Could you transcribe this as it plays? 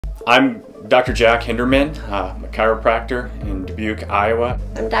I'm Dr. Jack Hinderman. I'm a chiropractor in Dubuque, Iowa.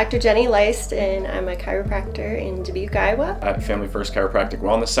 I'm Dr. Jenny Leist, and I'm a chiropractor in Dubuque, Iowa. At Family First Chiropractic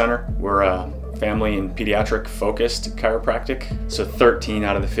Wellness Center. We're a family and pediatric focused chiropractic. So 13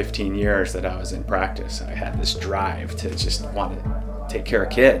 out of the 15 years that I was in practice, I had this drive to just want to take care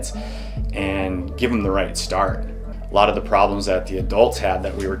of kids and give them the right start. A lot of the problems that the adults had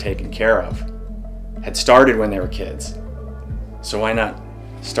that we were taking care of had started when they were kids. So why not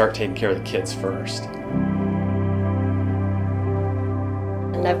start taking care of the kids first?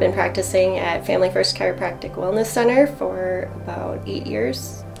 And I've been practicing at Family First Chiropractic Wellness Center for about 8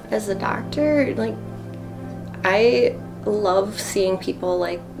 years. As a doctor, I love seeing people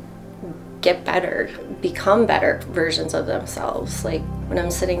get better, become better versions of themselves. When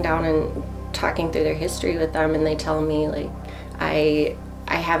I'm sitting down and talking through their history with them and they tell me I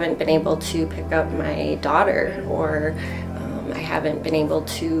haven't been able to pick up my daughter, or I haven't been able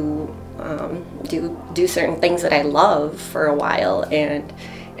to do certain things that I love for a while, and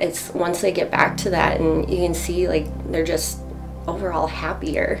it's once they get back to that and you can see they're just overall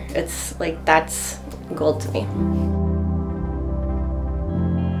happier. It's that's gold to me.